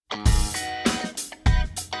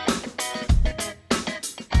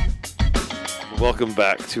welcome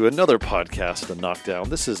back to another podcast, The Knockdown.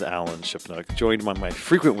 This is Alan Shipnuck, joined by my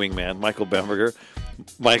frequent wingman, Michael Bamberger.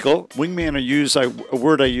 Michael? Wingman, a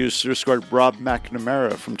word I use to describe Rob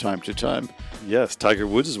McNamara from time to time. Yes, Tiger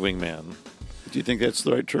Woods' wingman. Do you think that's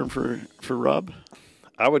the right term for Rob?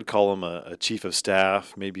 I would call him a chief of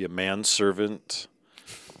staff, maybe a manservant.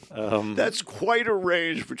 That's quite a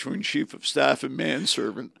range between chief of staff and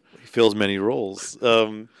manservant. He fills many roles.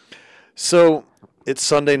 So it's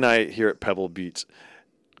Sunday night here at Pebble Beach.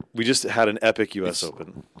 We just had an epic U.S.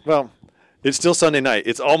 Open. Well, it's still Sunday night.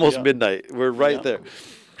 It's almost midnight. We're right there.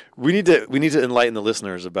 We need to enlighten the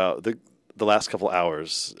listeners about the last couple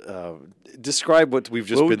hours. Describe what we've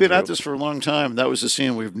just been through. We've been at this for a long time. That was a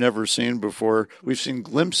scene we've never seen before. We've seen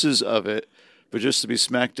glimpses of it, but just to be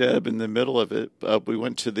smack dab in the middle of it, we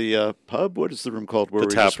went to the pub. What is the room called? The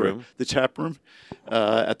tap room. The tap room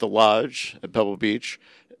at the Lodge at Pebble Beach.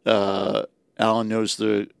 Alan knows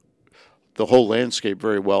the whole landscape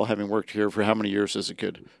very well, having worked here for how many years as a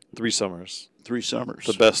kid? 3 summers. 3 summers.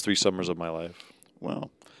 The best 3 summers of my life.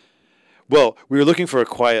 Wow. Well, we were looking for a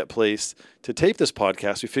quiet place to tape this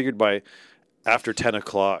podcast. We figured by after 10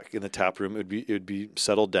 o'clock in the tap room, it would be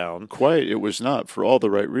settled down. Quiet, it was not, for all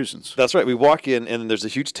the right reasons. That's right. We walk in, and there's a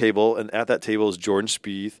huge table, and at that table is Jordan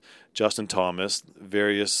Spieth, Justin Thomas,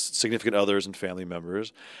 various significant others and family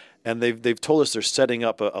members. And they've told us they're setting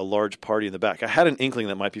up a large party in the back. I had an inkling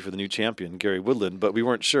that might be for the new champion, Gary Woodland, but we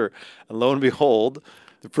weren't sure. And lo and behold,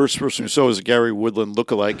 the first person who saw was a Gary Woodland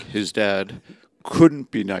lookalike, his dad.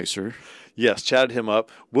 Couldn't be nicer. Yes, chatted him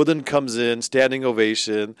up. Woodland comes in, standing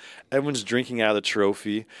ovation. Everyone's drinking out of the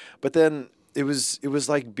trophy. But then it was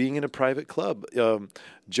like being in a private club.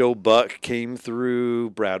 Joe Buck came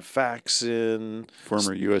through, Brad Faxon.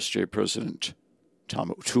 Former USJ president. Tom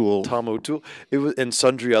O'Toole. It was, and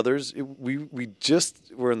sundry others. We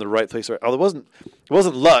just were in the right place. Although it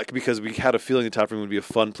wasn't luck, because we had a feeling the tap room would be a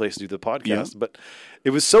fun place to do the podcast. Yeah. But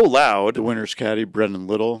it was so loud. The winner's caddy, Brendan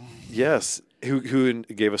Little. Yes, who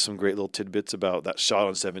gave us some great little tidbits about that shot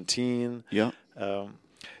on 17. Yeah.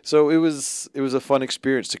 So it was a fun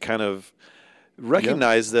experience to kind of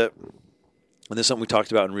recognize that, and this is something we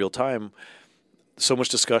talked about in real time. So much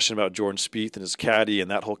discussion about Jordan Spieth and his caddy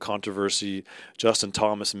and that whole controversy. Justin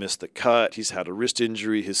Thomas missed the cut. He's had a wrist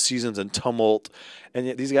injury. His season's in tumult. And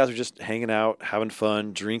yet these guys are just hanging out, having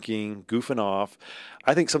fun, drinking, goofing off.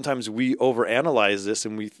 I think sometimes we overanalyze this,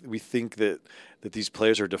 and we think that these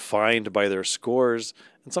players are defined by their scores.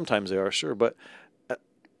 And sometimes they are, sure. But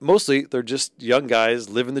mostly they're just young guys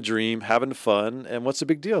living the dream, having fun. And what's the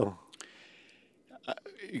big deal?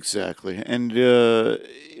 Exactly. And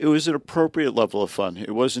it was an appropriate level of fun.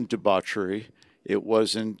 It wasn't debauchery. It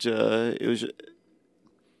wasn't, they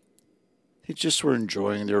just were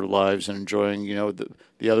enjoying their lives and enjoying,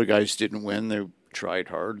 the other guys didn't win. They tried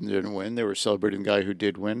hard and didn't win. They were celebrating the guy who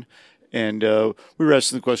did win. And we were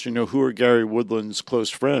asking the question, who are Gary Woodland's close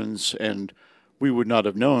friends? And we would not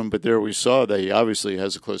have known, but there we saw that he obviously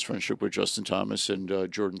has a close friendship with Justin Thomas and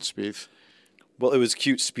Jordan Spieth. Well, it was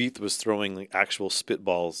cute. Spieth was throwing actual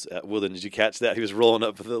spitballs at Woodland. Did you catch that? He was rolling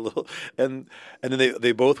up with a little, and then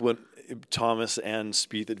they both went. Thomas and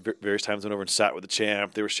Spieth at various times went over and sat with the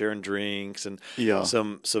champ. They were sharing drinks and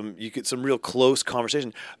some real close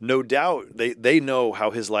conversation. No doubt they know how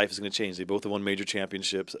his life is going to change. They both have won major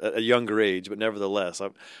championships at a younger age, but nevertheless,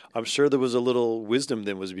 I'm sure there was a little wisdom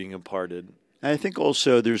that was being imparted. And I think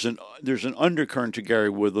also there's an undercurrent to Gary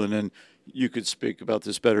Woodland, and you could speak about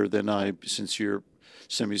this better than I, since you're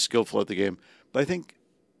semi-skillful at the game. But I think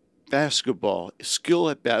skill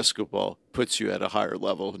at basketball puts you at a higher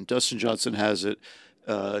level. And Dustin Johnson has it.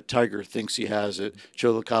 Tiger thinks he has it.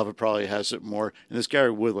 Joe LaCava probably has it more. And this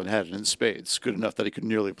Gary Woodland had it in spades. Good enough that he could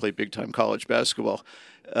nearly play big-time college basketball.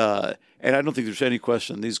 And I don't think there's any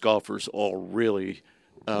question these golfers all really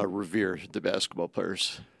revere the basketball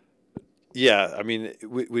players. Yeah, I mean,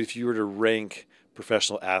 if you were to rank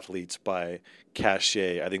professional athletes by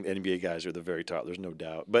cachet, I think NBA guys are at the very top. There's no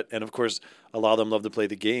doubt. And of course, a lot of them love to play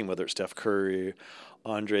the game, whether it's Steph Curry,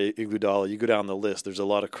 Andre Iguodala. You go down the list. There's a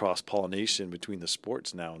lot of cross-pollination between the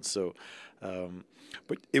sports now. And so,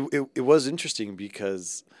 but it was interesting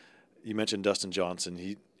because you mentioned Dustin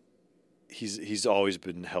Johnson. He's always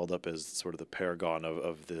been held up as sort of the paragon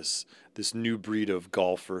of this new breed of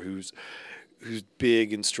golfer who's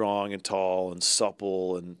big and strong and tall and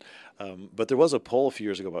supple but there was a poll a few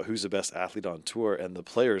years ago about who's the best athlete on tour, and the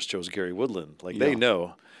players chose Gary Woodland. They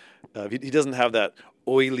know he doesn't have that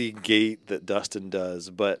oily gait that Dustin does,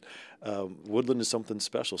 but Woodland is something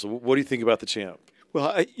special. So what do you think about the champ?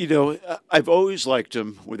 Well, I've always liked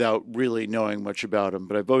him without really knowing much about him,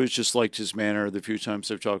 but I've always just liked his manner. The few times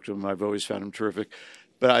I've talked to him, I've always found him terrific.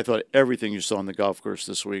 But I thought everything you saw on the golf course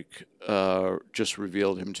this week just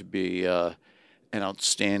revealed him to be an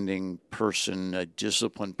outstanding person, a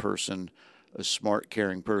disciplined person, a smart,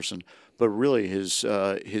 caring person. But really, his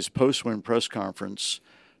post-win press conference,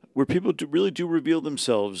 where people really do reveal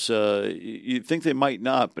themselves, you think they might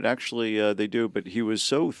not, but actually they do. But he was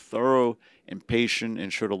so thorough and patient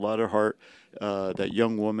and showed a lot of heart. That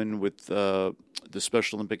young woman with the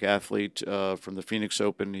Special Olympic athlete from the Phoenix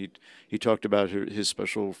Open, he talked about his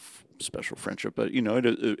special friendship, but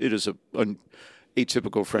it is an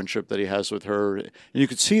atypical friendship that he has with her, and you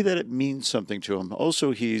could see that it means something to him.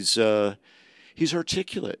 Also, he's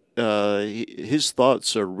articulate. His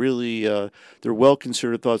thoughts are really they're well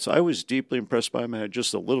considered thoughts. I was deeply impressed by him. I had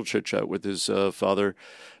just a little chit chat with his father,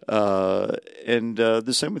 and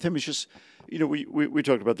the same with him. He's just. We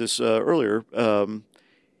talked about this earlier.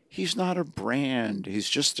 He's not a brand. He's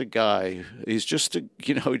just a guy. He's just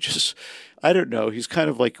I don't know. He's kind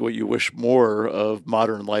of like what you wish more of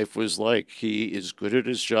modern life was like. He is good at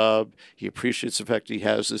his job. He appreciates the fact he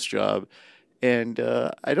has this job. And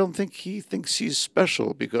I don't think he thinks he's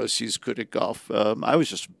special because he's good at golf. I was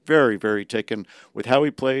just very, very taken with how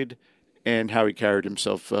he played and how he carried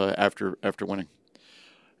himself after winning.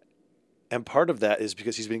 And part of that is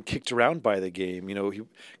because he's been kicked around by the game.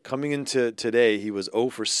 Coming into today, he was 0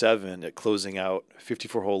 for 7 at closing out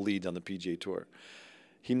 54-hole leads on the PGA Tour.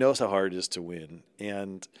 He knows how hard it is to win,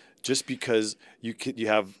 and just because you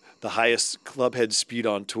have the highest club head speed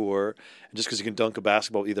on tour, and just because you can dunk a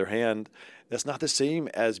basketball with either hand, that's not the same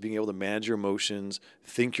as being able to manage your emotions,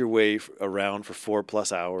 think your way around for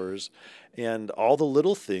 4+ hours, and all the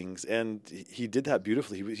little things. And he did that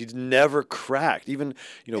beautifully. He never cracked, even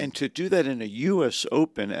And to do that in a U.S.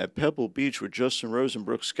 Open at Pebble Beach with Justin Rose and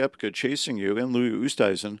Brooks Koepka chasing you, and Louis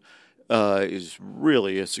Oosthuizen, is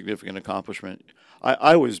really a significant accomplishment.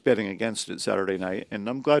 I was betting against it Saturday night, and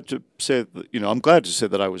I'm glad to say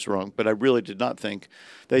that I was wrong. But I really did not think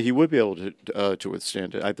that he would be able to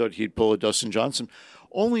withstand it. I thought he'd pull a Dustin Johnson,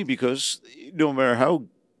 only because no matter how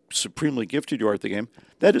supremely gifted you are at the game,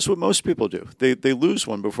 that is what most people do. They lose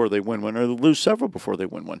one before they win one, or they lose several before they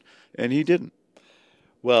win one, and he didn't.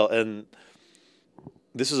 Well, and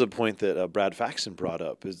this is a point that Brad Faxon brought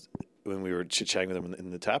up is when we were chit-chatting with him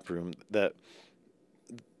in the tap room, that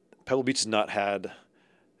Pebble Beach has not had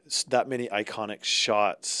that many iconic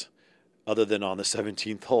shots other than on the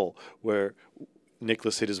 17th hole where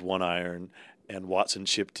Nicklaus hit his 1-iron and Watson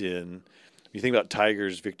chipped in. You think about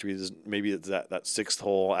Tiger's victory, maybe it's that 6th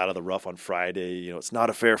hole out of the rough on Friday. It's not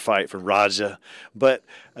a fair fight for Raja. But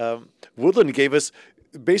Woodland gave us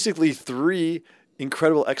basically 3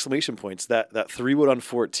 incredible exclamation points. That 3-wood on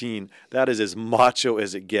 14, that is as macho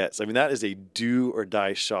as it gets. I mean, that is a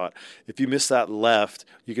do-or-die shot. If you miss that left,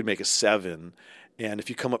 you could make a 7. And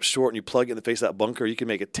if you come up short and you plug it in the face of that bunker, you can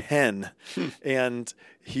make a 10. And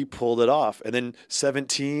he pulled it off. And then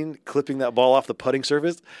 17, clipping that ball off the putting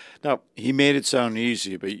surface. Now, he made it sound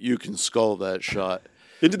easy, but you can scull that shot.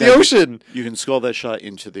 Into the ocean. You can scull that shot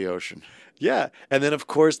into the ocean. Yeah. And then, of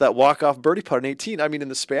course, that walk-off birdie putt on 18. I mean, in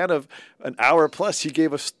the span of an hour plus, he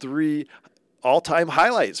gave us 3 all-time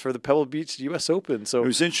highlights for the Pebble Beach U.S. Open. So it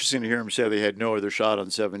was interesting to hear him say they had no other shot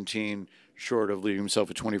on 17 short of leaving himself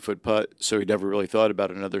a 20-foot putt, so he never really thought about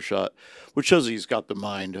another shot, which shows he's got the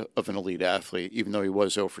mind of an elite athlete, even though he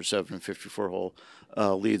was 0 for 7 in 54-hole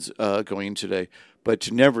leads going in today. But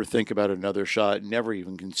to never think about another shot, never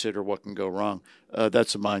even consider what can go wrong,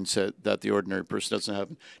 that's a mindset that the ordinary person doesn't have.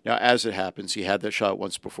 Now, as it happens, he had that shot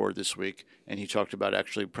once before this week, and he talked about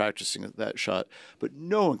actually practicing that shot. But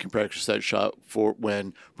no one can practice that shot for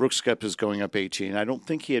when Brooks Koepka is going up 18. I don't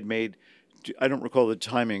think he had made – I don't recall the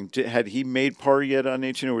timing. Had he made par yet on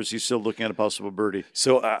 18, or was he still looking at a possible birdie?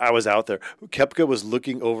 So I was out there. Koepka was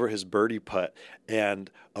looking over his birdie putt, and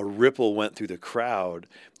a ripple went through the crowd.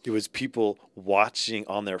 It was people watching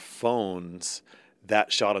on their phones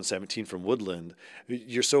that shot on 17 from Woodland.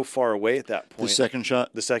 You're so far away at that point. The second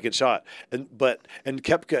shot? The second shot. And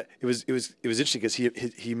Koepka, it was interesting because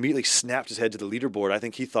he immediately snapped his head to the leaderboard. I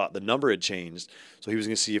think he thought the number had changed, so he was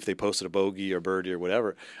going to see if they posted a bogey or birdie or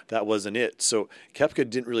whatever. That wasn't it. So Koepka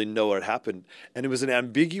didn't really know what had happened. And it was an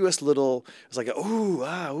ambiguous little, it was like,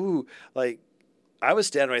 ooh. Like, I was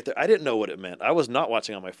standing right there. I didn't know what it meant. I was not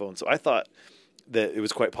watching on my phone, so I thought that it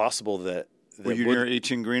was quite possible that were you near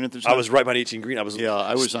 18 green at the time? I was right by 18 green. I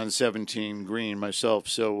was on 17 green myself.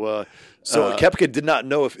 So Koepka did not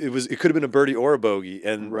know if it could have been a birdie or a bogey,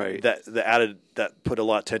 and right. that put a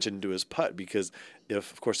lot of tension into his putt because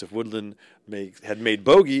if Woodland had made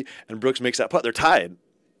bogey and Brooks makes that putt, they're tied,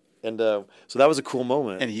 and so that was a cool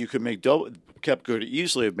moment. And you could make double. Koepka could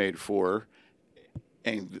easily have made 4,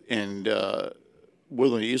 and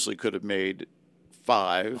Woodland easily could have made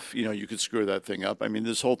 5. You could screw that thing up. I mean,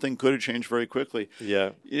 this whole thing could have changed very quickly.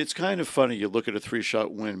 Yeah. It's kind of funny. You look at a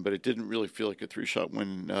 3-shot win, but it didn't really feel like a 3-shot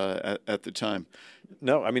win at the time.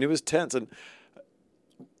 No, I mean, it was tense. And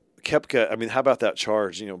Koepka, I mean, how about that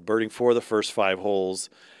charge? Birding 4 of the first 5 holes.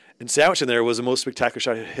 And sandwich in there was the most spectacular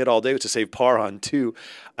shot hit all day, was to save par on 2.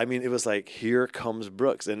 I mean, it was like, here comes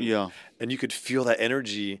Brooks. And you could feel that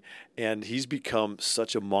energy. And he's become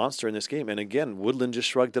such a monster in this game. And again, Woodland just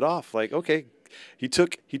shrugged it off. Like, okay, he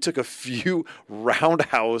took a few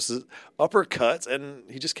roundhouse uppercuts, and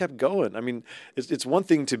he just kept going. I mean, it's one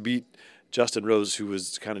thing to beat Justin Rose, who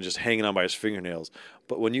was kind of just hanging on by his fingernails.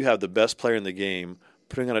 But when you have the best player in the game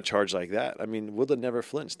putting on a charge like that, I mean, Woodland never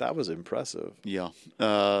flinched. That was impressive. Yeah.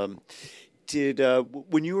 When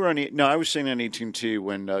you were on? No, I was saying on 18T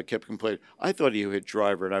when Koepka played. I thought he hit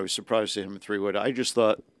driver, and I was surprised to hit him 3-wood. I just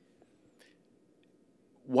thought,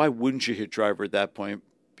 why wouldn't you hit driver at that point?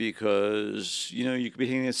 Because you could be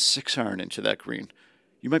hitting a 6-iron into that green.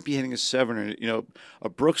 You might be hitting a 7. A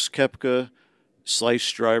Brooks Koepka slice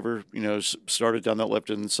driver. Started down that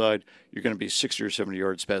left-hand side. You're going to be 60 or 70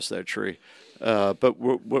 yards past that tree. But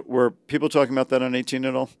were people talking about that on 18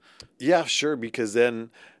 at all? Yeah, sure. Because then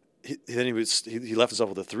he left himself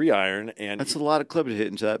with a 3-iron, and that's a lot of club to hit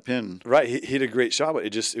into that pin. Right, he hit a great shot, but it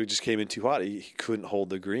just came in too hot. He couldn't hold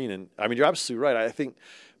the green, and I mean, you're absolutely right. I think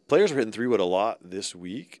players are hitting 3-wood a lot this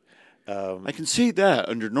week. I can see that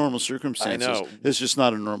under normal circumstances. I know. It's just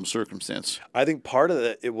not a normal circumstance. I think part of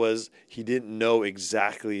it was he didn't know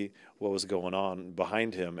exactly what was going on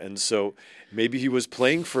behind him, and so maybe he was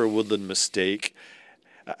playing for a Woodland mistake.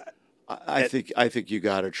 I think you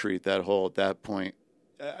got to treat that hole at that point.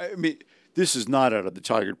 I mean, this is not out of the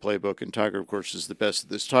Tiger playbook, and Tiger, of course, is the best at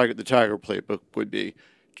this. The Tiger playbook would be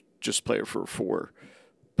just play for a 4,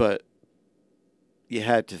 but you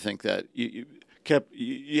had to think that you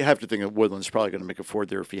have to think that Woodland's probably going to make a 4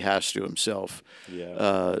 there if he has to himself.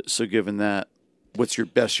 Yeah. So given that, what's your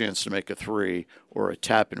best chance to make a 3 or a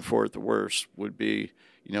tap in 4 at the worst would be,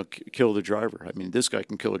 kill the driver. I mean, this guy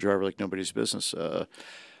can kill a driver like nobody's business.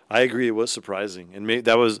 I agree. It was surprising, and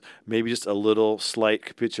that was maybe just a little slight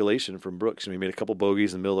capitulation from Brooks. He made a couple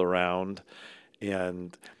bogeys in the middle of the round,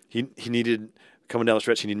 and he needed, coming down the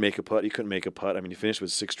stretch, he needed to make a putt. He couldn't make a putt. I mean, he finished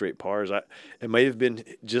with 6 straight pars. It might have been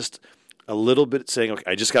just a little bit saying, okay,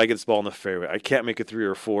 I just got to get this ball in the fairway. I can't make a 3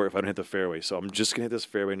 or 4 if I don't hit the fairway, so I'm just going to hit this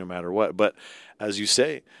fairway no matter what. But as you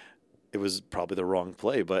say, it was probably the wrong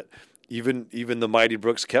play. But even the mighty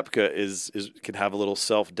Brooks Koepka can have a little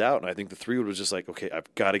self-doubt, and I think the 3-wood was just like, okay,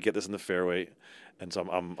 I've got to get this in the fairway, and so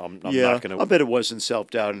I'm not going to. I bet it wasn't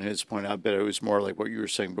self-doubt in his point. I bet it was more like what you were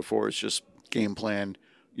saying before. It's just game plan.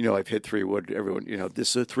 I've hit 3-wood. Everyone,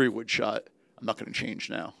 this is a 3-wood shot. I'm not going to change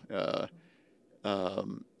now.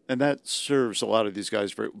 And that serves a lot of these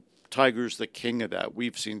guys very. Tiger's the king of that.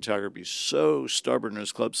 We've seen Tiger be so stubborn in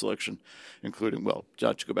his club selection, including, well,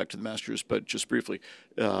 not to go back to the Masters, but just briefly,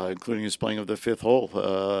 including his playing of the 5th hole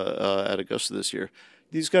at Augusta this year.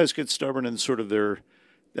 These guys get stubborn and sort of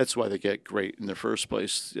that's why they get great in the first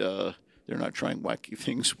place. They're not trying wacky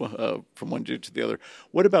things from one dude to the other.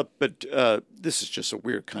 But this is just a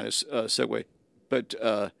weird kind of segue, but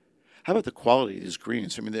how about the quality of these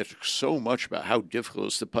greens? I mean, they talk so much about how difficult it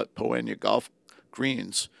is to putt Poanya golf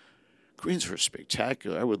greens. Greens are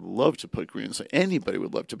spectacular. I would love to put greens. Anybody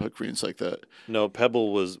would love to put greens like that. No,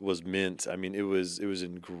 Pebble was mint. I mean, it was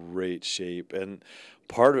in great shape, and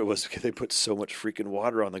part of it was because they put so much freaking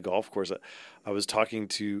water on the golf course. I was talking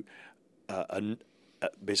to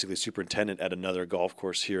basically a superintendent at another golf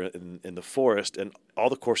course here in the forest, and all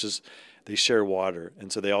the courses, they share water,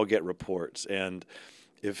 and so they all get reports. And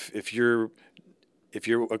if you're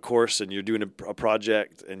a course and you're doing a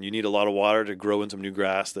project and you need a lot of water to grow in some new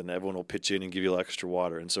grass, then everyone will pitch in and give you extra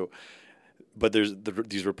water. And so, but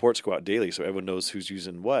these reports go out daily, so everyone knows who's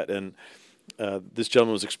using what. And this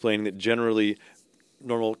gentleman was explaining that generally,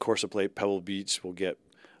 normal course of play, Pebble Beach will get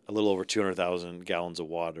a little over 200,000 gallons of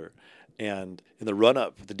water. And in the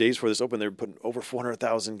run-up, the days before this open, they were putting over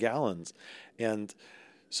 400,000 gallons. And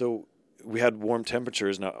so we had warm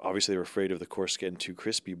temperatures. Now, obviously, they were afraid of the course getting too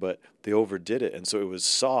crispy, but they overdid it. And so it was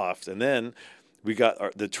soft. And then we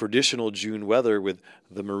got the traditional June weather with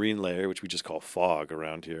the marine layer, which we just call fog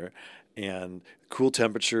around here, and cool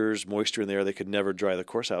temperatures, moisture in the air. They could never dry the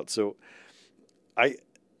course out. So I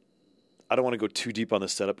don't want to go too deep on the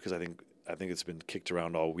setup because I think it's been kicked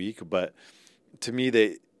around all week. But to me,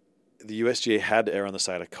 the USGA had to err on the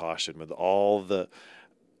side of caution with all the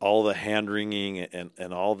hand-wringing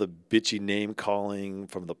and all the bitchy name-calling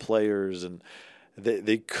from the players, and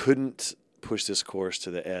they couldn't push this course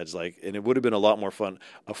to the edge. And it would have been a lot more fun.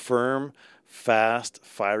 A firm, fast,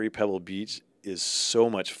 fiery Pebble Beach is so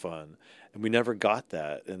much fun, and we never got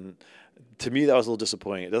that. And to me, that was a little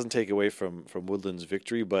disappointing. It doesn't take away from Woodland's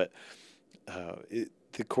victory, but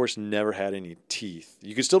the course never had any teeth.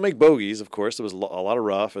 You could still make bogeys, of course. There was a lot of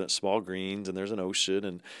rough and small greens, and there's an ocean,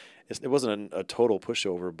 and it wasn't a total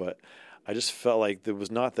pushover, but I just felt like there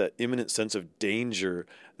was not that imminent sense of danger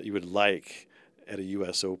that you would like at a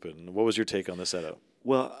U.S. Open. What was your take on the setup?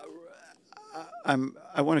 Well,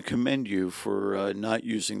 I want to commend you for not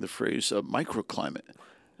using the phrase microclimate,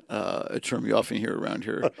 a term you often hear around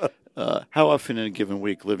here. How often in a given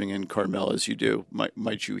week, living in Carmel as you do,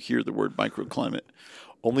 might you hear the word microclimate?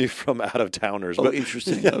 Only from out-of-towners. Oh,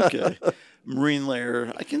 interesting. Okay. Marine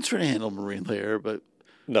layer. I can sort of handle marine layer, but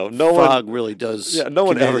no fog one really does. Yeah, no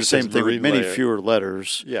one convey ever the same says thing with marine many layer. fewer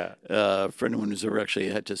letters. Yeah. For anyone who's ever actually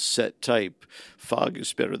had to set type, fog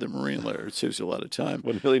is better than marine layer. It saves you a lot of time.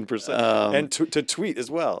 1,000,000%. And to tweet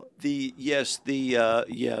as well. Yes,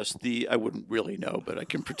 I wouldn't really know, but I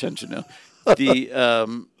can pretend to know.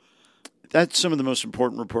 That's some of the most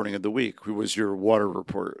important reporting of the week. Was your water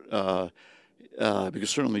report? Because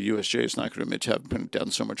certainly USJ is not going to admit to having put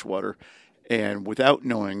down so much water. And without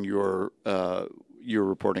knowing your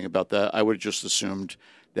reporting about that, I would have just assumed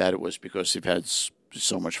that it was because you've had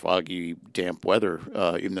so much foggy, damp weather,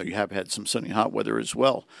 even though you have had some sunny, hot weather as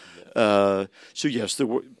well. So yes, there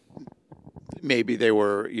were. Maybe they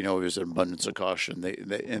were. It was an abundance of caution.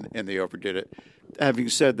 They overdid it. Having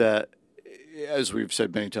said that, as we've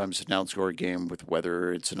said many times, it's an outscore game with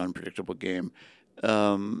weather. It's an unpredictable game.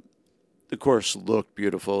 The course looked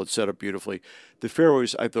beautiful. It's set up beautifully. The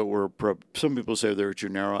fairways, I thought, were some people say they were too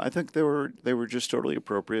narrow. I think they were just totally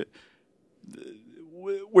appropriate.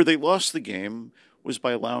 Where they lost the game was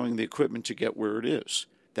by allowing the equipment to get where it is.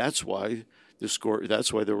 That's why the score.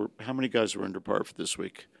 That's why there were. How many guys were under par for this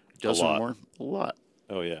week? A dozen more. A lot.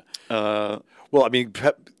 Oh yeah. Well, I mean,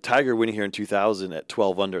 Tiger winning here in 2000 at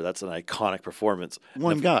 12 under. That's an iconic performance.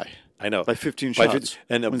 One guy. I know. By 15 shots.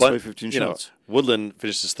 And by 15 shots. Woodland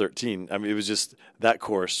finishes 13. I mean, it was just that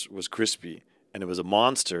course was crispy and it was a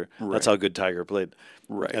monster. Right. That's how good Tiger played.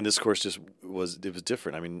 Right. And this course just was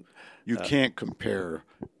different. I mean, you can't compare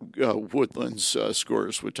Woodland's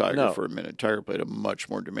scores with Tiger for a minute. Tiger played a much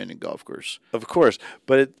more demanding golf course. Of course,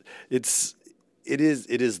 but it is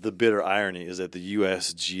the bitter irony is that the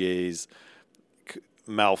USGA's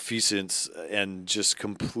malfeasance and just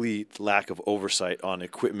complete lack of oversight on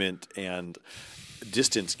equipment and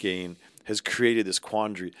distance gain has created this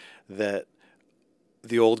quandary that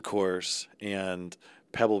the Old Course and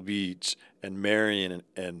Pebble Beach and Marion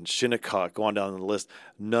and Shinnecock, go on down the list,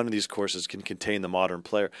 none of these courses can contain the modern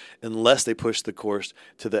player unless they push the course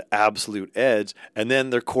to the absolute edge, and then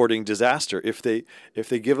they're courting disaster. If they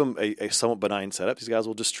give them a somewhat benign setup, these guys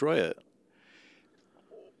will destroy it.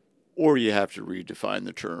 Or you have to redefine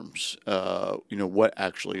the terms. What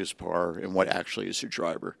actually is par and what actually is your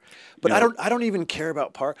driver. But I don't even care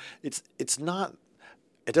about par. It's not.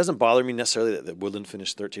 It doesn't bother me necessarily that Woodland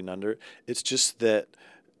finished 13 under. It's just that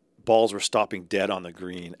balls were stopping dead on the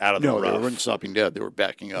green out of the rough. No, they weren't stopping dead. They were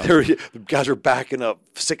backing up. The guys were backing up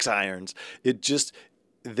 6 irons.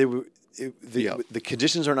 The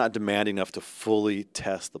conditions are not demanding enough to fully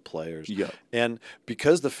test the players. Yeah. And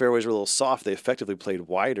because the fairways are a little soft, they effectively played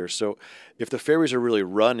wider. So if the fairways are really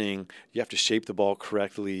running, you have to shape the ball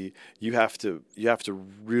correctly. You have to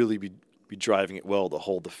really be driving it well to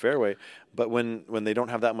hold the fairway. But when they don't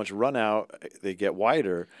have that much run out, they get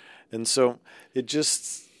wider. And so it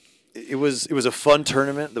was a fun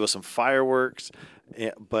tournament. There was some fireworks,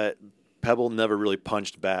 but Pebble never really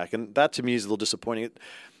punched back. And that to me is a little disappointing.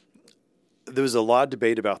 There was a lot of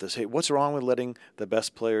debate about this. Hey, what's wrong with letting the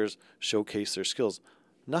best players showcase their skills?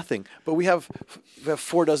 Nothing. But we have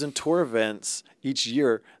 4 dozen tour events each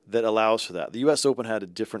year that allows for that. The U.S. Open had a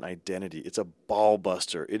different identity. It's a ball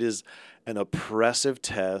buster. It is an oppressive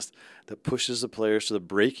test that pushes the players to the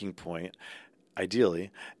breaking point,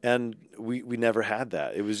 ideally. And we never had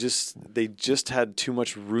that. It was they just had too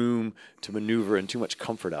much room to maneuver and too much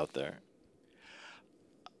comfort out there.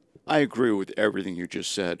 I agree with everything you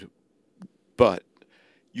just said. But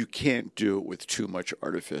you can't do it with too much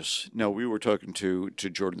artifice. Now, we were talking to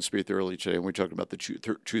Jordan Spieth earlier today, and we talked about the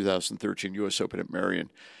 2013 U.S. Open at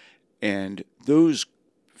Marion. And those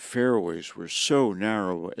fairways were so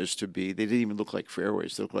narrow as to be, they didn't even look like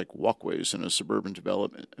fairways. They looked like walkways in a suburban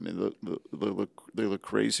development. I mean, they look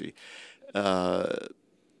crazy. The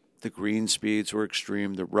green speeds were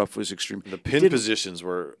extreme. The rough was extreme. The pin positions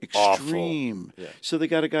were extreme. awful. Yeah. So they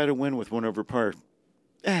got a guy to win with 1 over par.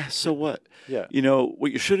 So what? Yeah.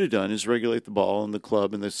 What you should have done is regulate the ball and the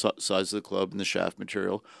club and the size of the club and the shaft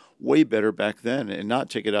material way better back then, and not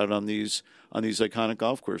take it out on these iconic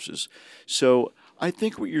golf courses. So I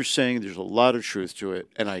think what you're saying, there's a lot of truth to it,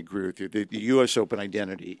 and I agree with you. The U.S. Open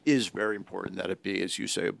identity is very important that it be, as you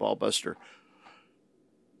say, a ball buster.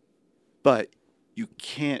 But you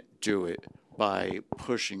can't do it by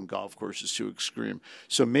pushing golf courses to extreme.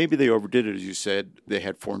 So maybe they overdid it, as you said. They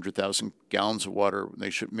had 400,000 gallons of water.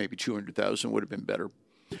 They should maybe 200,000 would have been better.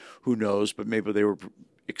 Who knows? But maybe they were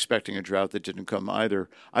expecting a drought that didn't come either.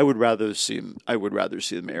 I would rather see them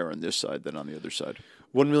err on this side than on the other side.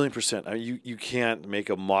 1,000,000%. I mean, you can't make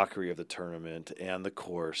a mockery of the tournament and the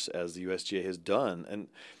course as the USGA has done. And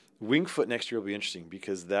Winged Foot next year will be interesting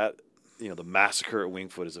because the massacre at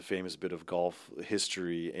Winged Foot is a famous bit of golf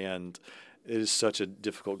history, and it is such a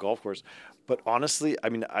difficult golf course. But honestly, I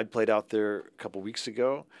mean, I played out there a couple weeks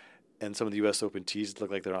ago, and some of the U.S. Open tees look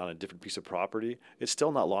like they're on a different piece of property. It's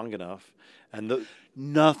still not long enough. And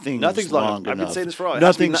nothing's long enough. I've been saying this for a while.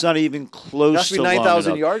 Nothing's not even close. It has to be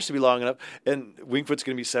 9,000 yards to be long enough, and Winged Foot's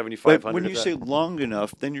going to be 7,500. But when you say long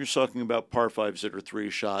enough, then you're talking about par fives that are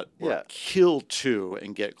 3-shot. Yeah. Kill 2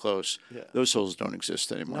 and get close. Yeah. Those holes don't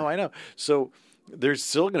exist anymore. No, I know. So they're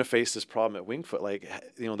still going to face this problem at Winged Foot. Like,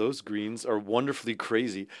 those greens are wonderfully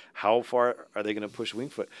crazy. How far are they going to push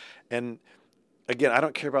Winged Foot? And again, I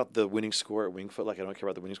don't care about the winning score at Winged Foot. Like, I don't care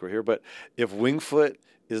about the winning score here. But if Winged Foot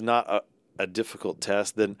is not a difficult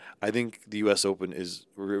test, then I think the U.S. Open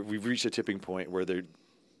we've reached a tipping point where the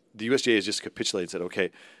USGA has just capitulated and said, okay,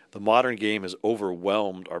 the modern game has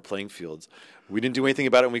overwhelmed our playing fields. We didn't do anything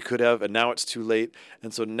about it when we could have, and now it's too late.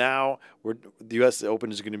 And so now the U.S.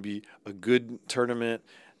 Open is going to be a good tournament.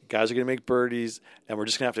 Guys are going to make birdies, and we're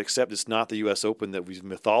just going to have to accept it's not the U.S. Open that we've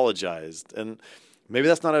mythologized. And maybe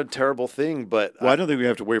that's not a terrible thing, but I don't think we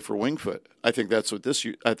have to wait for Winged Foot. I think that's what this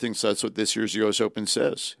year's U.S. Open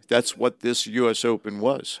says. That's what this U.S. Open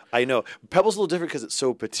was. I know Pebble's a little different because it's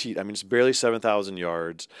so petite. I mean, it's barely 7,000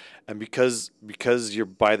 yards, and because you're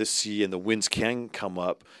by the sea and the winds can come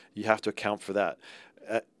up, you have to account for that.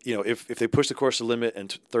 If they push the course to limit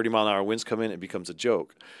and 30-mile-an-hour winds come in, it becomes a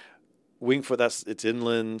joke. Winged Foot, it's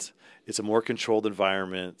inland. It's a more controlled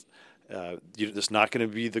environment. It's not going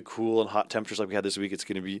to be the cool and hot temperatures like we had this week. It's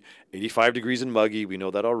going to be 85 degrees and muggy. We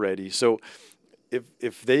know that already. So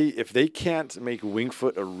if they can't make Winged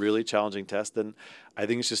Foot a really challenging test, then I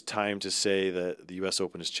think it's just time to say that the U.S.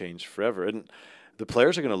 Open has changed forever. And the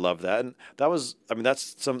players are going to love that. And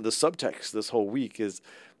that's some of the subtext this whole week is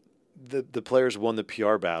the players won the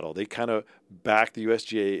PR battle. They kind of backed the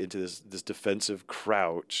USGA into this defensive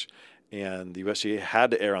crouch. And the USGA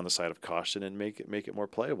had to err on the side of caution and make it more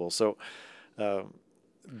playable. So,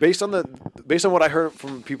 based on what I heard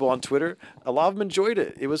from people on Twitter, a lot of them enjoyed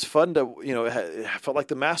it. It was fun to it felt like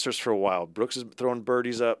the Masters for a while. Brooks is throwing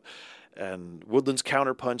birdies up, and Woodland's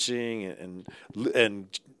counterpunching,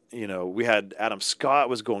 and we had Adam Scott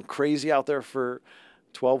was going crazy out there for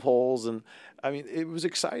 12 holes, and I mean it was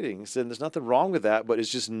exciting. And there's nothing wrong with that, but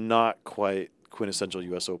it's just not quite quintessential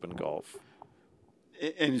U.S. Open golf.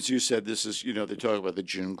 And as you said, this is, they talk about the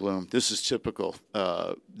June gloom. This is typical.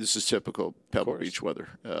 Pebble Beach weather.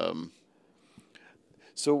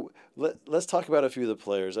 So let's talk about a few of the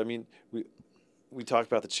players. I mean, we talked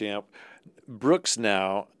about the champ. Brooks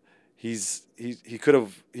now, he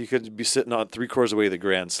could be sitting on 3/4 away the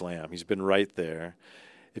Grand Slam. He's been right there.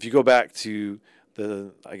 If you go back to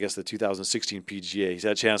the 2016 PGA, he's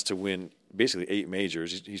had a chance to win basically 8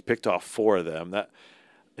 majors. He's picked off 4 of them. That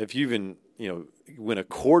if you even win a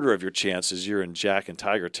quarter of your chances, you're in Jack and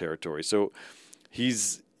Tiger territory. So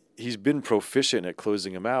he's been proficient at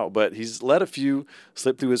closing them out, but he's let a few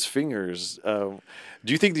slip through his fingers. Do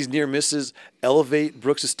you think these near misses elevate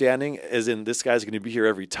Brooks' standing, as in this guy's going to be here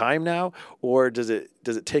every time now, or does it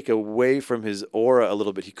take away from his aura a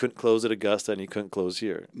little bit? He couldn't close at Augusta and he couldn't close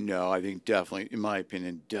here. No, I think definitely, in my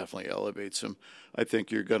opinion, definitely elevates him. I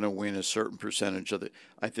think you're going to win a certain percentage of it.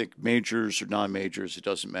 I think majors or non-majors, it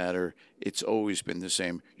doesn't matter. It's always been the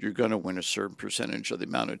same. You're going to win a certain percentage of the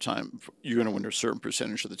amount of time. You're going to win a certain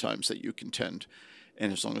percentage of the times that you contend.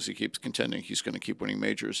 And as long as he keeps contending, he's going to keep winning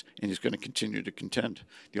majors, and he's going to continue to contend.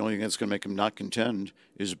 The only thing that's going to make him not contend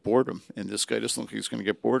is boredom. And this guy doesn't look like he's going to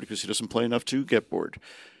get bored because he doesn't play enough to get bored.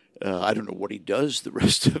 I don't know what he does the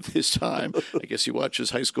rest of his time. I guess he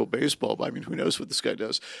watches high school baseball. But I mean, who knows what this guy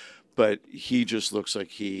does? But he just looks like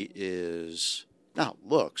he is. Not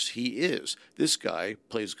looks, he is. This guy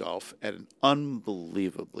plays golf at an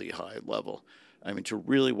unbelievably high level. I mean, to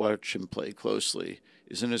really watch him play closely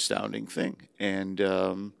is an astounding thing.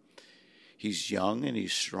 And he's young and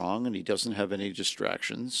he's strong and he doesn't have any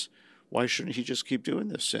distractions, why shouldn't he just keep doing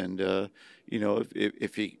this? And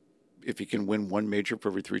if he can win one major for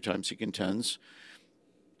every 3 times he contends,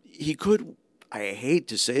 he could. I hate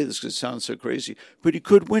to say this because it sounds so crazy, but he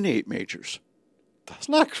could win 8 majors. That's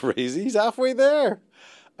not crazy. He's halfway there.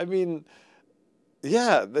 I mean,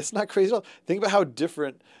 yeah, that's not crazy at all. Think about how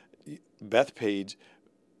different Bethpage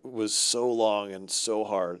was so long and so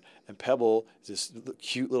hard, and Pebble is this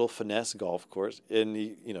cute little finesse golf course, and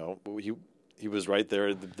he was right there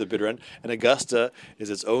at the bitter end. And Augusta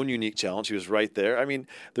is its own unique challenge. He was right there. I mean,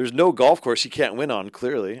 there's no golf course he can't win on.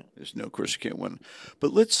 Clearly, there's no course he can't win.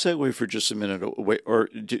 But let's segue for just a minute away. Or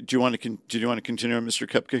do you want to continue on Mr.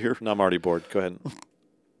 Koepka here? No, I'm already bored. Go ahead.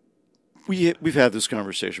 We've had this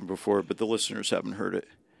conversation before, but the listeners haven't heard it.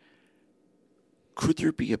 Could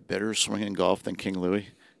there be a better swing in golf than King Louis?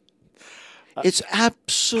 It's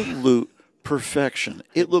absolute perfection.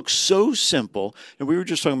 It looks so simple. And we were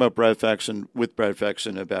just talking about Brad Faxon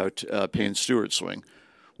about Payne Stewart's swing,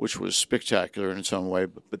 which was spectacular in its own way.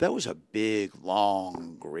 But that was a big,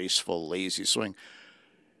 long, graceful, lazy swing.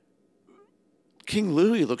 King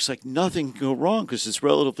Louis looks like nothing can go wrong because it's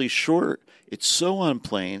relatively short. It's so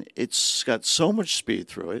unplane. It's got so much speed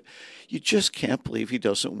through it. You just can't believe he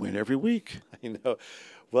doesn't win every week. I know.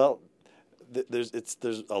 Well, there's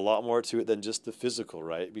a lot more to it than just the physical,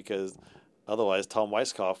 right? Because otherwise, Tom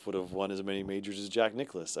Weiskopf would have won as many majors as Jack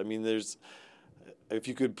Nicklaus. I mean, if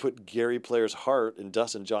you could put Gary Player's heart in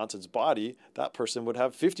Dustin Johnson's body, that person would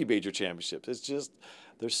have 50 major championships. It's just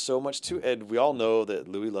there's so much to it. And we all know that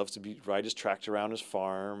Louis loves to ride his tractor around his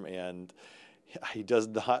farm, and he does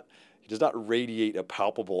not radiate a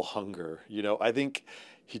palpable hunger. I think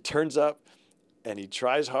he turns up and he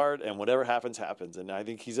tries hard, and whatever happens, happens. And I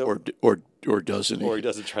think he's or doesn't he? Or he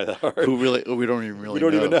doesn't try that hard. We don't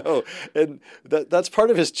even know. And that's part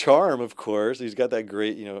of his charm, of course. He's got that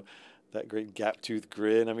great, that great gap tooth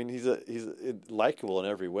grin. I mean, he's likable in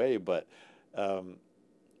every way, but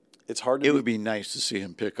it's hard to. It would be nice to see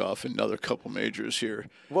him pick off another couple majors here.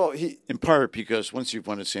 Well, in part because once you've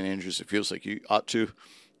won at St. Andrews, it feels like you ought to.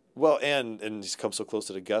 Well, and he's come so close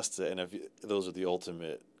to Augusta, and those are the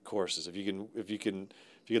ultimate courses. If you can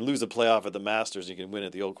lose a playoff at the Masters, you can win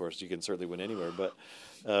at the Old Course. You can certainly win anywhere. But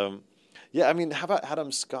yeah, I mean, how about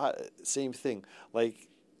Adam Scott? Same thing. Like,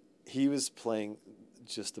 he was playing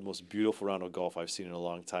just the most beautiful round of golf I've seen in a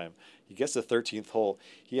long time. He gets the 13th hole.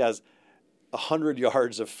 He has 100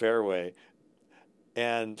 yards of fairway,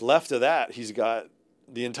 and left of that, he's got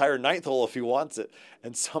the entire 9th hole if he wants it,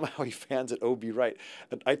 and somehow he fans it OB right.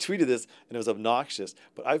 And I tweeted this, and it was obnoxious,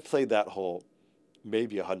 but I've played that hole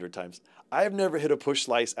maybe 100 times. I've never hit a push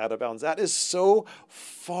slice out of bounds. That is so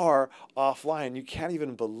far offline. You can't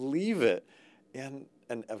even believe it. And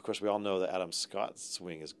of course, we all know that Adam Scott's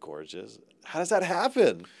swing is gorgeous. How does that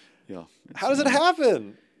happen? Yeah. How does it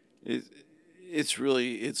happen?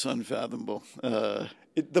 It's unfathomable.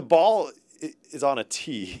 The ball is on a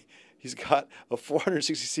tee. He's got a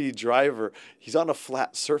 460C driver. He's on a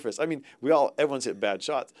flat surface. I mean, everyone's hit bad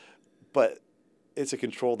shots, but it's a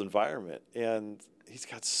controlled environment, and he's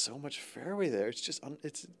got so much fairway there. It's just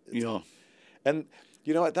it's yeah. And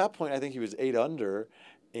at that point, I think he was 8 under,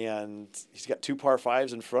 and he's got 2 par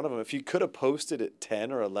 5s in front of him. If he could have posted at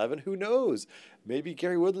 10 or 11, who knows? Maybe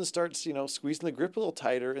Gary Woodland starts squeezing the grip a little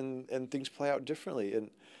tighter, and things play out differently. And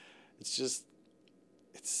it's just.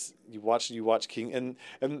 You watch King,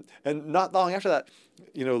 and not long after that,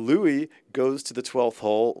 Louis goes to the 12th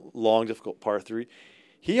hole, long, difficult par 3.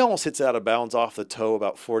 He almost hits it out of bounds off the toe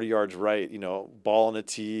about 40 yards right, ball on a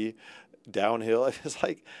tee, downhill. It's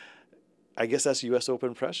like, I guess that's U.S.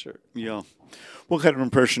 Open pressure. Yeah. What kind of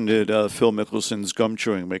impression did Phil Mickelson's gum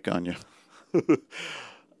chewing make on you?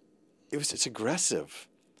 It's aggressive.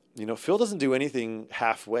 Phil doesn't do anything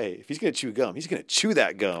halfway. If he's going to chew gum, he's going to chew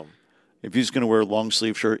that gum. If he's going to wear a long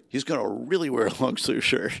sleeve shirt, he's going to really wear a long sleeve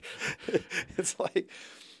shirt. It's like,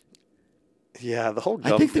 yeah, the whole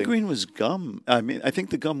gum I think thing. The green was gum. I mean, I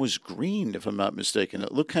think the gum was green, if I'm not mistaken.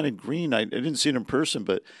 It looked kind of green. I didn't see it in person,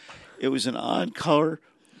 but it was an odd color.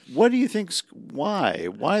 What do you think's why?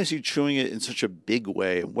 Why is he chewing it in such a big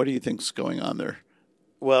way? What do you think's going on there?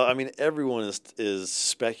 Well, I mean, everyone is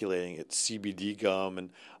speculating it's CBD gum,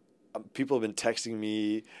 and people have been texting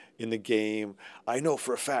me in the game. I know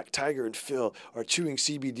for a fact Tiger and Phil are chewing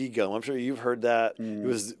CBD gum. I'm sure you've heard that. It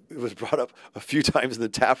was brought up a few times in the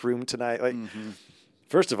tap room tonight. Like,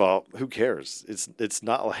 First of all, who cares? It's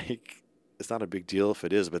not like it's not a big deal if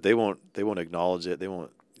it is, but they won't acknowledge it. They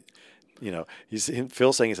won't.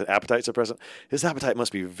 Phil saying it's an appetite suppressant. His appetite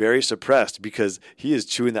must be very suppressed because he is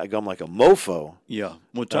chewing that gum like a mofo. Yeah.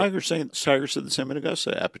 Well, Tiger said the same at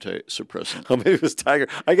Augusta, appetite suppressant. Oh, maybe it was Tiger.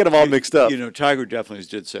 I get them all mixed up. Tiger definitely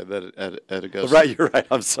did say that at Augusta. Right, you're right.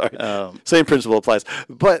 I'm sorry. Same principle applies.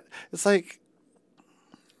 But it's like,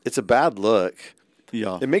 it's a bad look.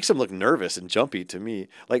 Yeah. It makes him look nervous and jumpy to me.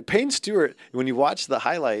 Like Payne Stewart, when you watch the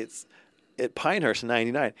highlights at Pinehurst in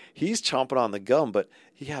 '99, he's chomping on the gum, but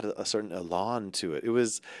he had a certain elan to it. It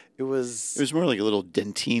was more like a little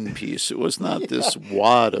dentine piece. It was not this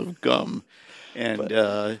wad of gum.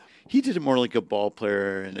 And he did it more like a ball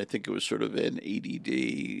player, and I think it was sort of an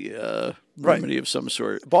ADD remedy of some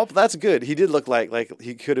sort. That's good. He did look like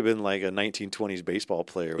he could have been like a 1920s baseball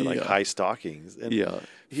player with like high stockings. And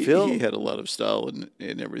he had a lot of style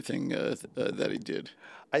in everything that he did.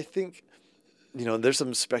 I think, there's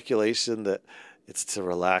some speculation that it's to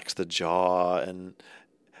relax the jaw, and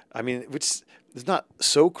I mean, which is not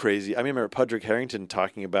so crazy. I remember Pudrick Harrington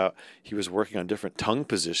talking about he was working on different tongue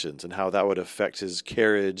positions and how that would affect his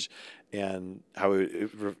carriage and how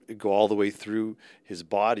it would go all the way through his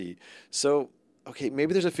body. So, okay,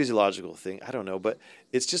 maybe there's a physiological thing. I don't know, but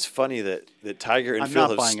it's just funny that Tiger and Phil I'm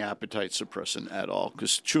not buying appetite suppressant at all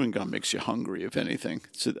because chewing gum makes you hungry, if anything.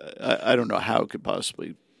 So I don't know how it could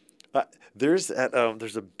possibly. There's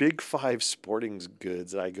a Big Five Sporting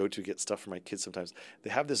Goods that I go to get stuff for my kids sometimes. They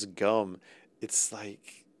have this gum. It's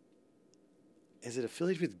like, is it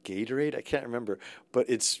affiliated with Gatorade? I can't remember, but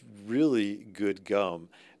it's really good gum.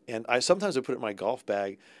 And I sometimes would put it in my golf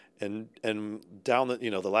bag, and down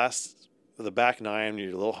the back nine,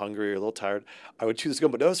 you're a little hungry or a little tired, I would chew this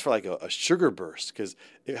gum. But that was for like a sugar burst because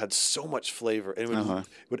it had so much flavor, and it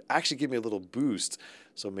would actually give me a little boost.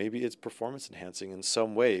 So maybe it's performance enhancing in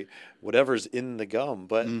some way, whatever's in the gum.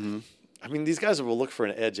 But I mean, these guys will look for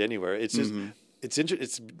an edge anywhere. It's just.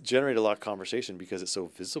 It's generated a lot of conversation because it's so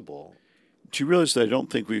visible. Do you realize that I don't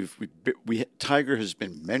think Tiger has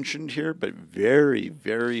been mentioned here, but very,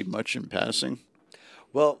 very much in passing?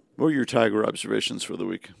 Well, what were your Tiger observations for the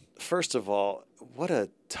week? First of all, what a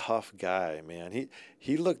tough guy, man.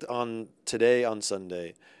 He looked on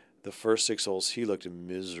Sunday, the first 6 holes, he looked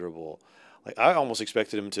miserable. Like I almost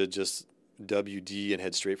expected him to just WD and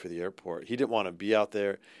head straight for the airport. He didn't want to be out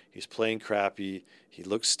there. He's playing crappy. He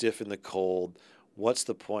looks stiff in the cold. What's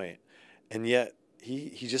the point? And yet he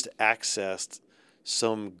just accessed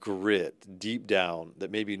some grit deep down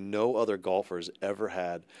that maybe no other golfer's ever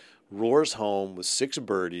had. Roars home with 6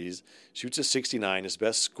 birdies, shoots a 69, his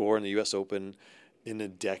best score in the U.S. Open in a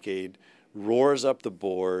decade, roars up the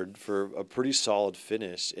board for a pretty solid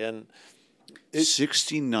finish. And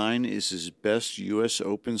 69 is his best U.S.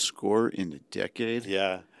 Open score in a decade?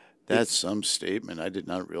 Yeah. That's some statement. I did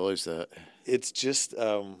not realize that. It's just...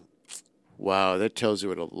 wow, that tells you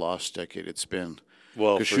what a lost decade it's been.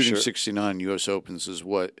 Well, because shooting 69 U.S. Opens is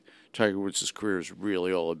what Tiger Woods' career is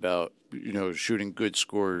really all about. Shooting good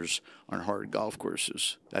scores on hard golf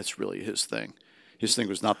courses. That's really his thing. His thing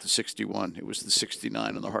was not the 61. It was the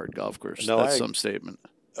 69 on the hard golf course. No, that's some statement.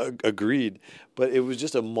 Agreed. But it was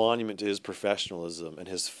just a monument to his professionalism and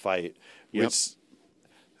his fight, which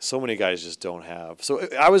so many guys just don't have. So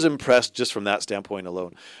I was impressed just from that standpoint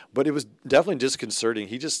alone. But it was definitely disconcerting.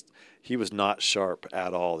 He was not sharp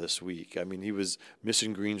at all this week. I mean, he was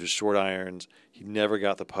missing greens with short irons. He never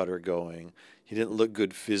got the putter going. He didn't look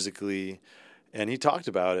good physically. And he talked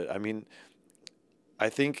about it. I mean, I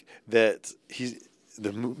think that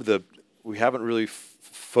we haven't really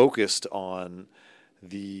focused on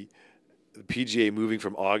the PGA moving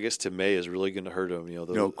from August to May is really going to hurt him.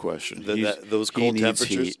 No question. Those cold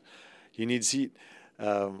temperatures. He needs heat.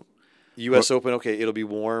 U.S. Open, okay, it'll be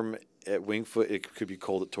warm at Winged Foot. It could be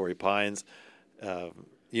cold at Torrey Pines.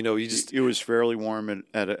 It was fairly warm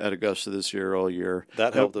at Augusta this year all year.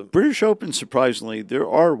 That helped him. British Open, surprisingly, there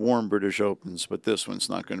are warm British Opens, but this one's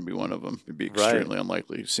not going to be one of them. It'd be extremely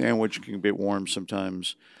unlikely. Sandwich can be warm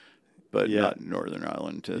sometimes, but not in Northern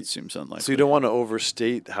Ireland. It seems unlikely. So you don't want to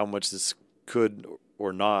overstate how much this could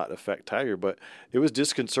or not affect Tiger, but it was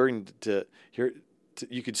disconcerting to hear.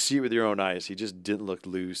 You could see it with your own eyes. He just didn't look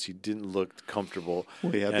loose. He didn't look comfortable.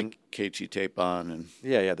 Well, he had the KT tape on. And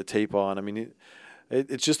the tape on. I mean,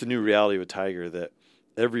 it's just a new reality with Tiger that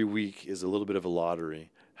every week is a little bit of a lottery.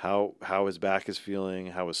 How his back is feeling,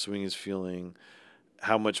 how his swing is feeling,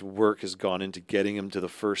 how much work has gone into getting him to the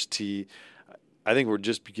first tee. I think we're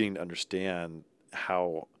just beginning to understand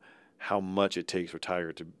how much it takes for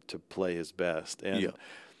Tiger to play his best. And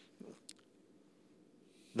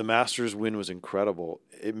the Masters win was incredible.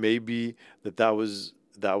 It may be that was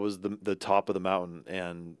that was the top of the mountain,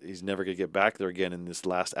 and he's never going to get back there again in this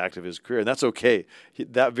last act of his career. And that's okay.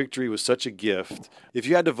 That victory was such a gift. If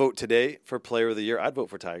you had to vote today for Player of the Year, I'd vote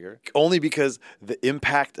for Tiger, only because the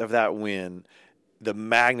impact of that win, the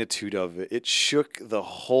magnitude of it, it shook the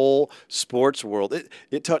whole sports world.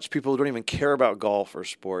 It touched people who don't even care about golf or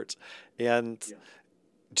sports. And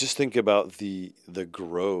just think about the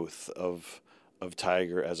growth of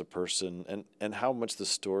Tiger as a person, and how much the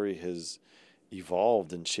story has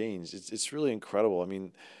evolved and changed. It's really incredible. I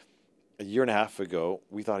mean, a year and a half ago,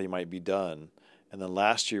 we thought he might be done. And then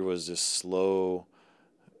last year was this slow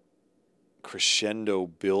crescendo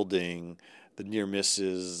building, the near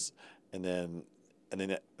misses, and then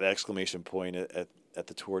the exclamation point at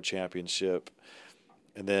the Tour Championship.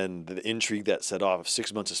 And then the intrigue that set off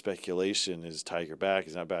 6 months of speculation. Is Tiger back?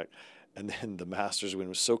 He's not back. And then the Masters win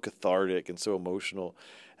was so cathartic and so emotional.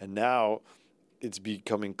 And now it's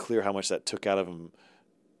becoming clear how much that took out of him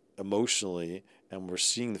emotionally, and we're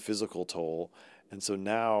seeing the physical toll. And so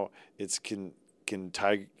now it's can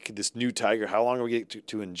Tiger, this new Tiger, how long are we get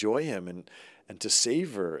to enjoy him and to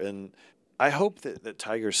savor? And I hope that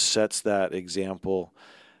Tiger sets that example.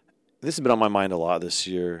 This has been on my mind a lot this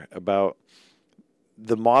year about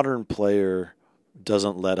the modern player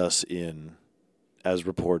doesn't let us in as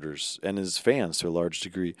reporters and as fans to a large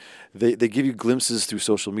degree. They give you glimpses through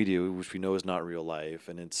social media, which we know is not real life,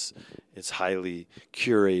 and it's highly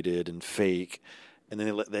curated and fake. And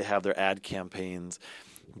then they have their ad campaigns.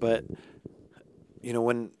 But you know,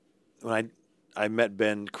 when I met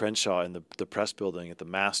Ben Crenshaw in the press building at the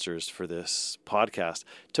Masters for this podcast,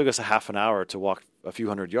 it took us a half an hour to walk a few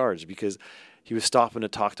hundred yards because he was stopping to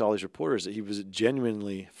talk to all these reporters that he was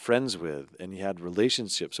genuinely friends with and he had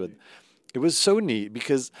relationships with. It was so neat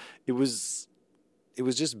because it was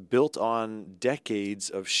just built on decades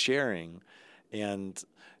of sharing, and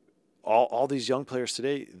all these young players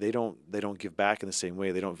today, they don't give back in the same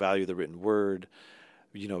way. They don't value the written word.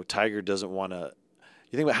 You know, Tiger doesn't want to.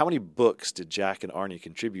 You think about how many books did Jack and Arnie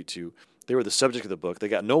contribute to? They were the subject of the book. They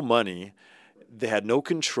got no money. They had no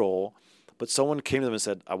control. But someone came to them and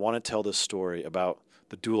said, I want to tell this story about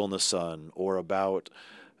the Duel in the Sun or about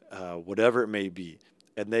whatever it may be.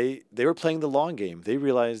 And they were playing the long game. They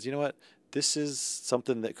realized, you know what, this is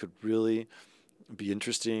something that could really be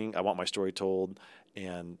interesting. I want my story told,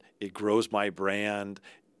 and it grows my brand.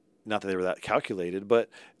 Not that they were that calculated, but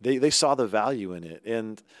they saw the value in it.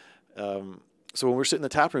 And so when we were sitting in the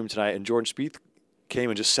tap room tonight and Jordan Spieth came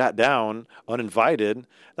and just sat down uninvited,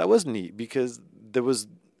 that was neat because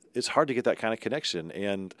it's hard to get that kind of connection.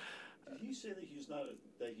 And did he say that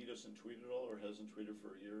that he doesn't tweet at all or hasn't tweeted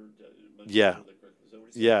for a year? Yeah. Is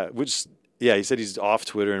that what he said? He said he's off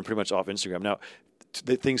Twitter and pretty much off Instagram. Now,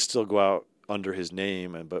 things still go out under his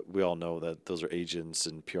name, but we all know that those are agents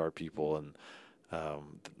and PR people, and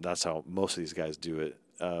that's how most of these guys do it.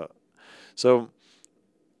 So,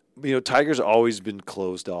 you know, Tiger's always been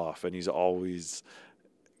closed off, and he's always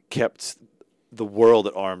kept the world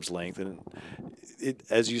at arm's length. And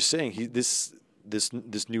as you're saying, this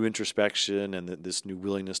new introspection and this new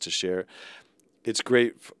willingness to share, it's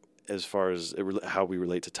great as far as how we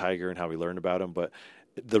relate to Tiger and how we learn about him. But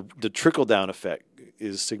the trickle down effect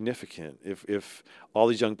is significant. If all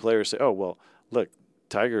these young players say, "Oh well, look,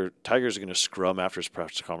 Tiger's going to scrum after his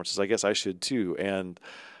press conferences. I guess I should too." And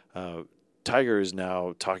Tiger is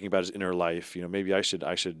now talking about his inner life. You know, maybe I should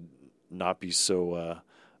not be so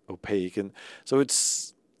opaque. And so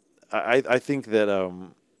I think that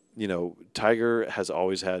you know, Tiger has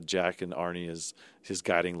always had Jack and Arnie as his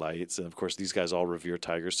guiding lights, and of course these guys all revere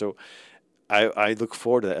Tiger. So I look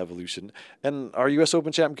forward to that evolution. And our U.S.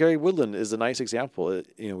 Open champ Gary Woodland is a nice example.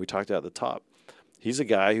 You know, we talked about at the top. He's a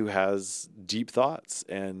guy who has deep thoughts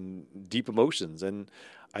and deep emotions, and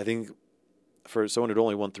I think for someone who'd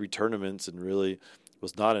only won 3 tournaments and really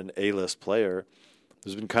was not an A-list player,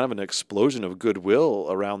 there's been kind of an explosion of goodwill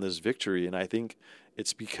around this victory, and I think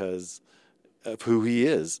it's because of who he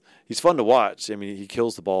is. He's fun to watch. I mean, he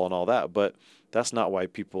kills the ball and all that, but that's not why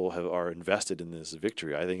people are invested in this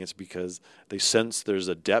victory. I think it's because they sense there's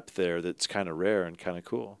a depth there that's kind of rare and kind of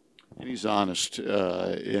cool. And he's honest,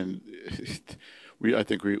 and I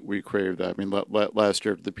think we crave that. I mean, last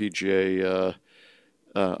year at the PGA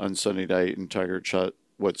on Sunday night, and Tiger shot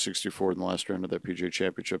 64 in the last round of that PGA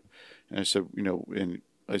Championship, and I said,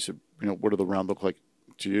 what did the round look like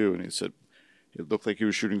to you? And he said, it looked like he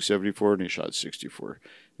was shooting 74 and he shot 64.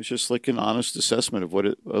 It's just like an honest assessment of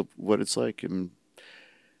what it's like. And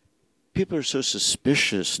people are so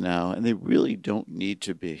suspicious now, and they really don't need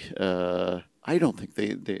to be. I don't think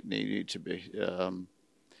they need to be.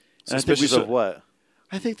 Suspicious of what?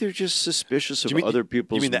 I think they're just suspicious of other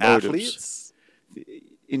people's motives. You mean the motives. athletes?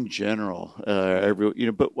 in general,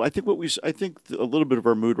 but I think a little bit of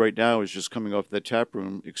our mood right now is just coming off that tap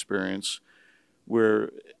room experience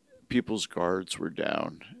where people's guards were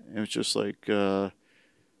down. And it's just like,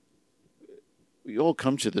 we all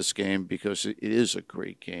come to this game because it is a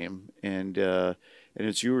great game. And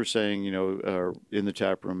as you were saying, in the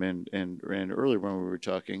tap room and earlier when we were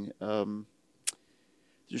talking,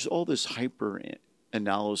 there's all this hyper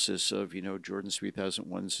analysis of Jordan Spieth hasn't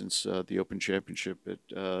won since the Open Championship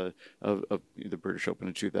of the British Open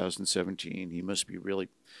in 2017. He must be really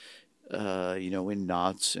in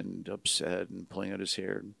knots and upset and pulling out his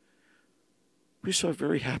hair. We saw a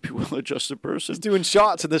very happy, well-adjusted person. He's doing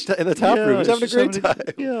shots in the tap room. He's having a great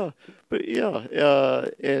time.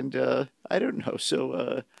 And I don't know.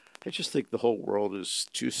 So I just think the whole world is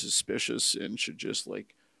too suspicious and should just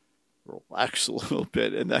relax a little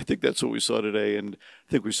bit, and I think that's what we saw today. And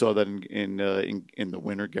I think we saw that in the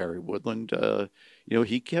winner, Gary Woodland.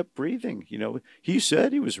 He kept breathing. He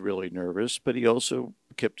said he was really nervous, but he also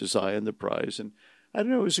kept his eye on the prize. And I don't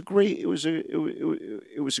know. It was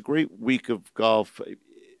a great week of golf.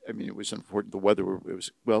 I mean, it was unfortunate. The weather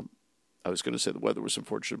I was going to say the weather was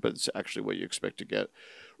unfortunate, but it's actually what you expect to get.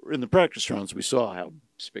 In the practice rounds, we saw how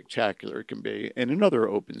spectacular it can be. And in other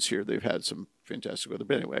Opens here, they've had some fantastic weather.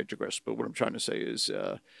 But anyway, I digress. But what I'm trying to say is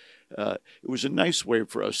it was a nice way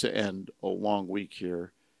for us to end a long week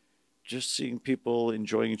here. Just seeing people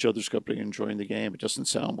enjoying each other's company, enjoying the game. It doesn't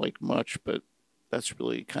sound like much, but that's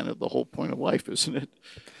really kind of the whole point of life, isn't it?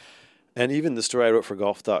 And even the story I wrote for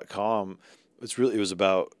golf.com, it was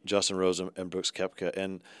about Justin Rose and Brooks Koepka.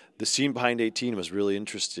 And the scene behind 18 was really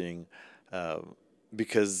interesting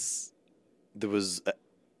because there was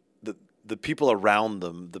the people around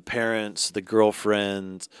them, the parents, the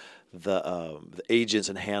girlfriends, the agents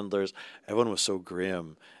and handlers. Everyone was so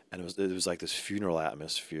grim, and it was like this funeral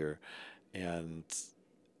atmosphere, and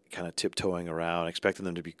kind of tiptoeing around, expecting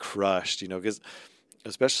them to be crushed. Because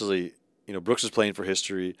especially Brooks was playing for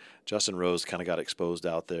history. Justin Rose kind of got exposed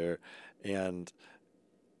out there, and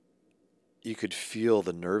you could feel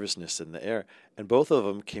the nervousness in the air. And both of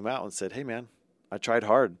them came out and said, "Hey, man, I tried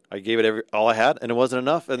hard. I gave it all I had, and it wasn't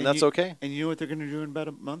enough, and that's okay." And you know what they're going to do in about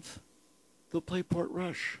a month? They'll play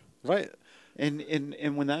Portrush. Right.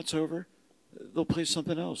 And when that's over, they'll play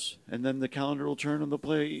something else. And then the calendar will turn and they'll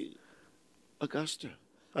play Augusta.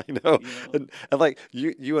 I know. And like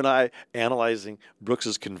you and I analyzing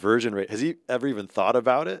Brooks's conversion rate. Has he ever even thought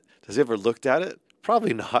about it? Has he ever looked at it?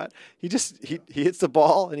 Probably not. He hits the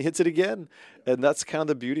ball and he hits it again. And that's kind of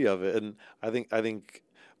the beauty of it. And I think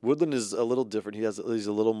Woodland is a little different. He's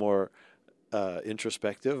a little more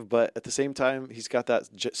introspective, but at the same time, he's got that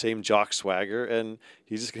same jock swagger, and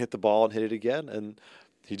he's just gonna hit the ball and hit it again. And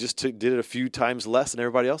he just did it a few times less than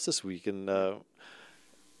everybody else this week. And all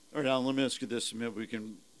right, Alan, let me ask you this: maybe we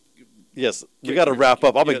can. Yes, we got to wrap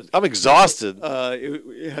up. I'm exhausted.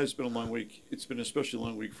 It has been a long week. It's been especially a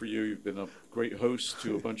long week for you. You've been a great host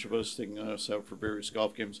to a bunch of us, taking us out for various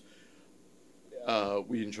golf games.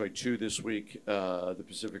 We enjoyed two this week. The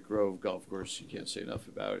Pacific Grove golf course, you can't say enough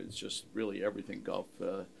about it. It's just really everything golf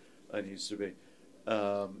needs to be.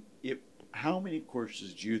 How many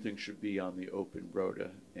courses do you think should be on the Open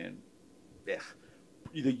Rota? And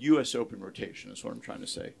the U.S. Open rotation is what I'm trying to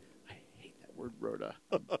say. I hate that word, Rota.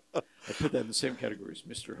 I put that in the same category as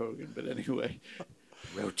Mr. Hogan, but anyway,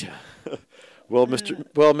 Rota. Well,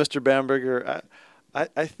 Mr. Bamberger,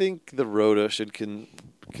 I think the Rota should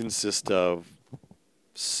consist of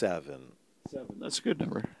 7. That's a good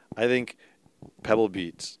number. I think Pebble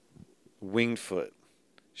Beach, Winged Foot,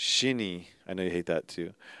 Shinny. I know you hate that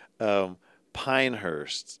too.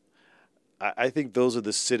 Pinehurst. I think those are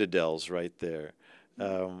the citadels right there.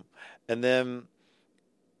 And then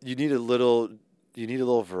you need a little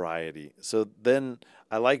variety. So then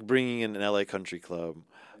I like bringing in an LA Country Club.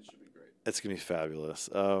 That should be great. It's gonna be fabulous.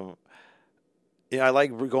 I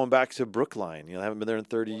like going back to Brookline. I haven't been there in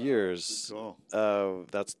 30 years. Cool.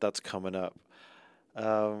 That's coming up.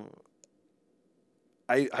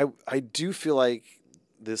 I do feel like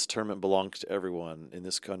this tournament belongs to everyone in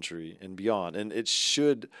this country and beyond, and it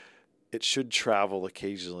should travel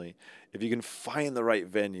occasionally if you can find the right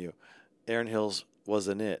venue. Erin Hills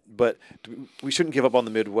wasn't it, but we shouldn't give up on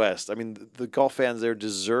the Midwest. I mean, the golf fans there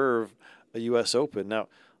deserve a U.S. Open. Now,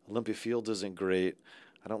 Olympia Fields isn't great.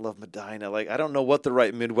 I don't love Medina. I don't know what the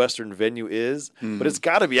right Midwestern venue is, but it's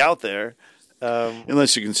got to be out there.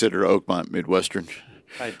 Unless you consider Oakmont Midwestern.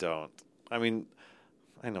 I don't. I mean,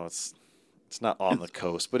 I know it's not on the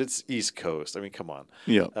coast, but it's East Coast. I mean, come on.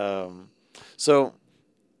 Yeah.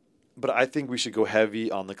 But I think we should go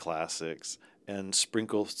heavy on the classics and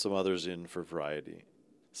sprinkle some others in for variety.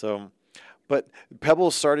 So But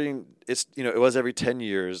Pebble's starting. It's it was every 10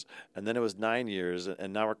 years, and then it was 9 years,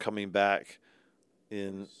 and now we're coming back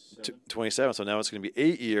in 27. So now it's going to be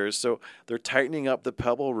 8 years. So they're tightening up the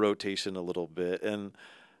Pebble rotation a little bit, and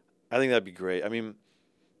I think that'd be great. I mean,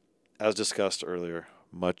 as discussed earlier,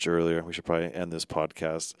 much earlier, we should probably end this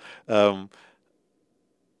podcast.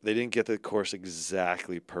 They didn't get the course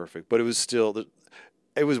exactly perfect, but it was still.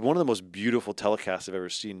 It was one of the most beautiful telecasts I've ever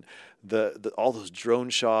seen. The all those drone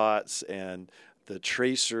shots and the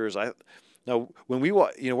tracers. Now when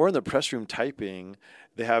we're in the press room typing,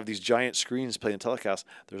 they have these giant screens playing telecast.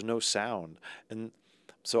 There's no sound, and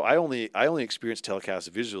so I only experience telecasts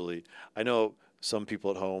visually. I know some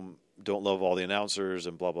people at home don't love all the announcers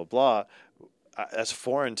and blah blah blah. That's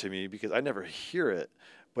foreign to me because I never hear it,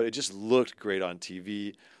 but it just looked great on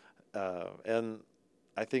TV, and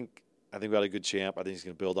I think we got a good champ. I think he's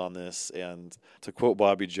going to build on this. And to quote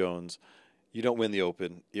Bobby Jones, you don't win the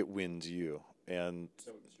Open, it wins you. And is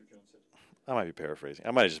that what Mr. Jones said? I might be paraphrasing.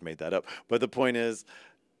 I might have just made that up. But the point is,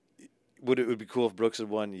 would it be cool if Brooks had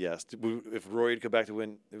won? Yes. If Rory had come back to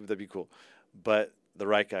win, that'd be cool. But the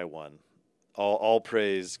right guy won. All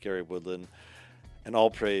praise Gary Woodland, and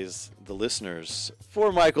all praise the listeners.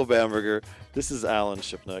 For Michael Bamberger, this is Alan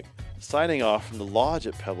Shipnuck signing off from the lodge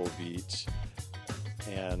at Pebble Beach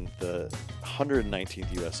and the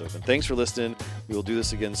 119th U.S. Open. Thanks for listening. We will do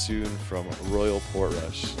this again soon from Royal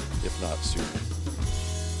Portrush, if not sooner.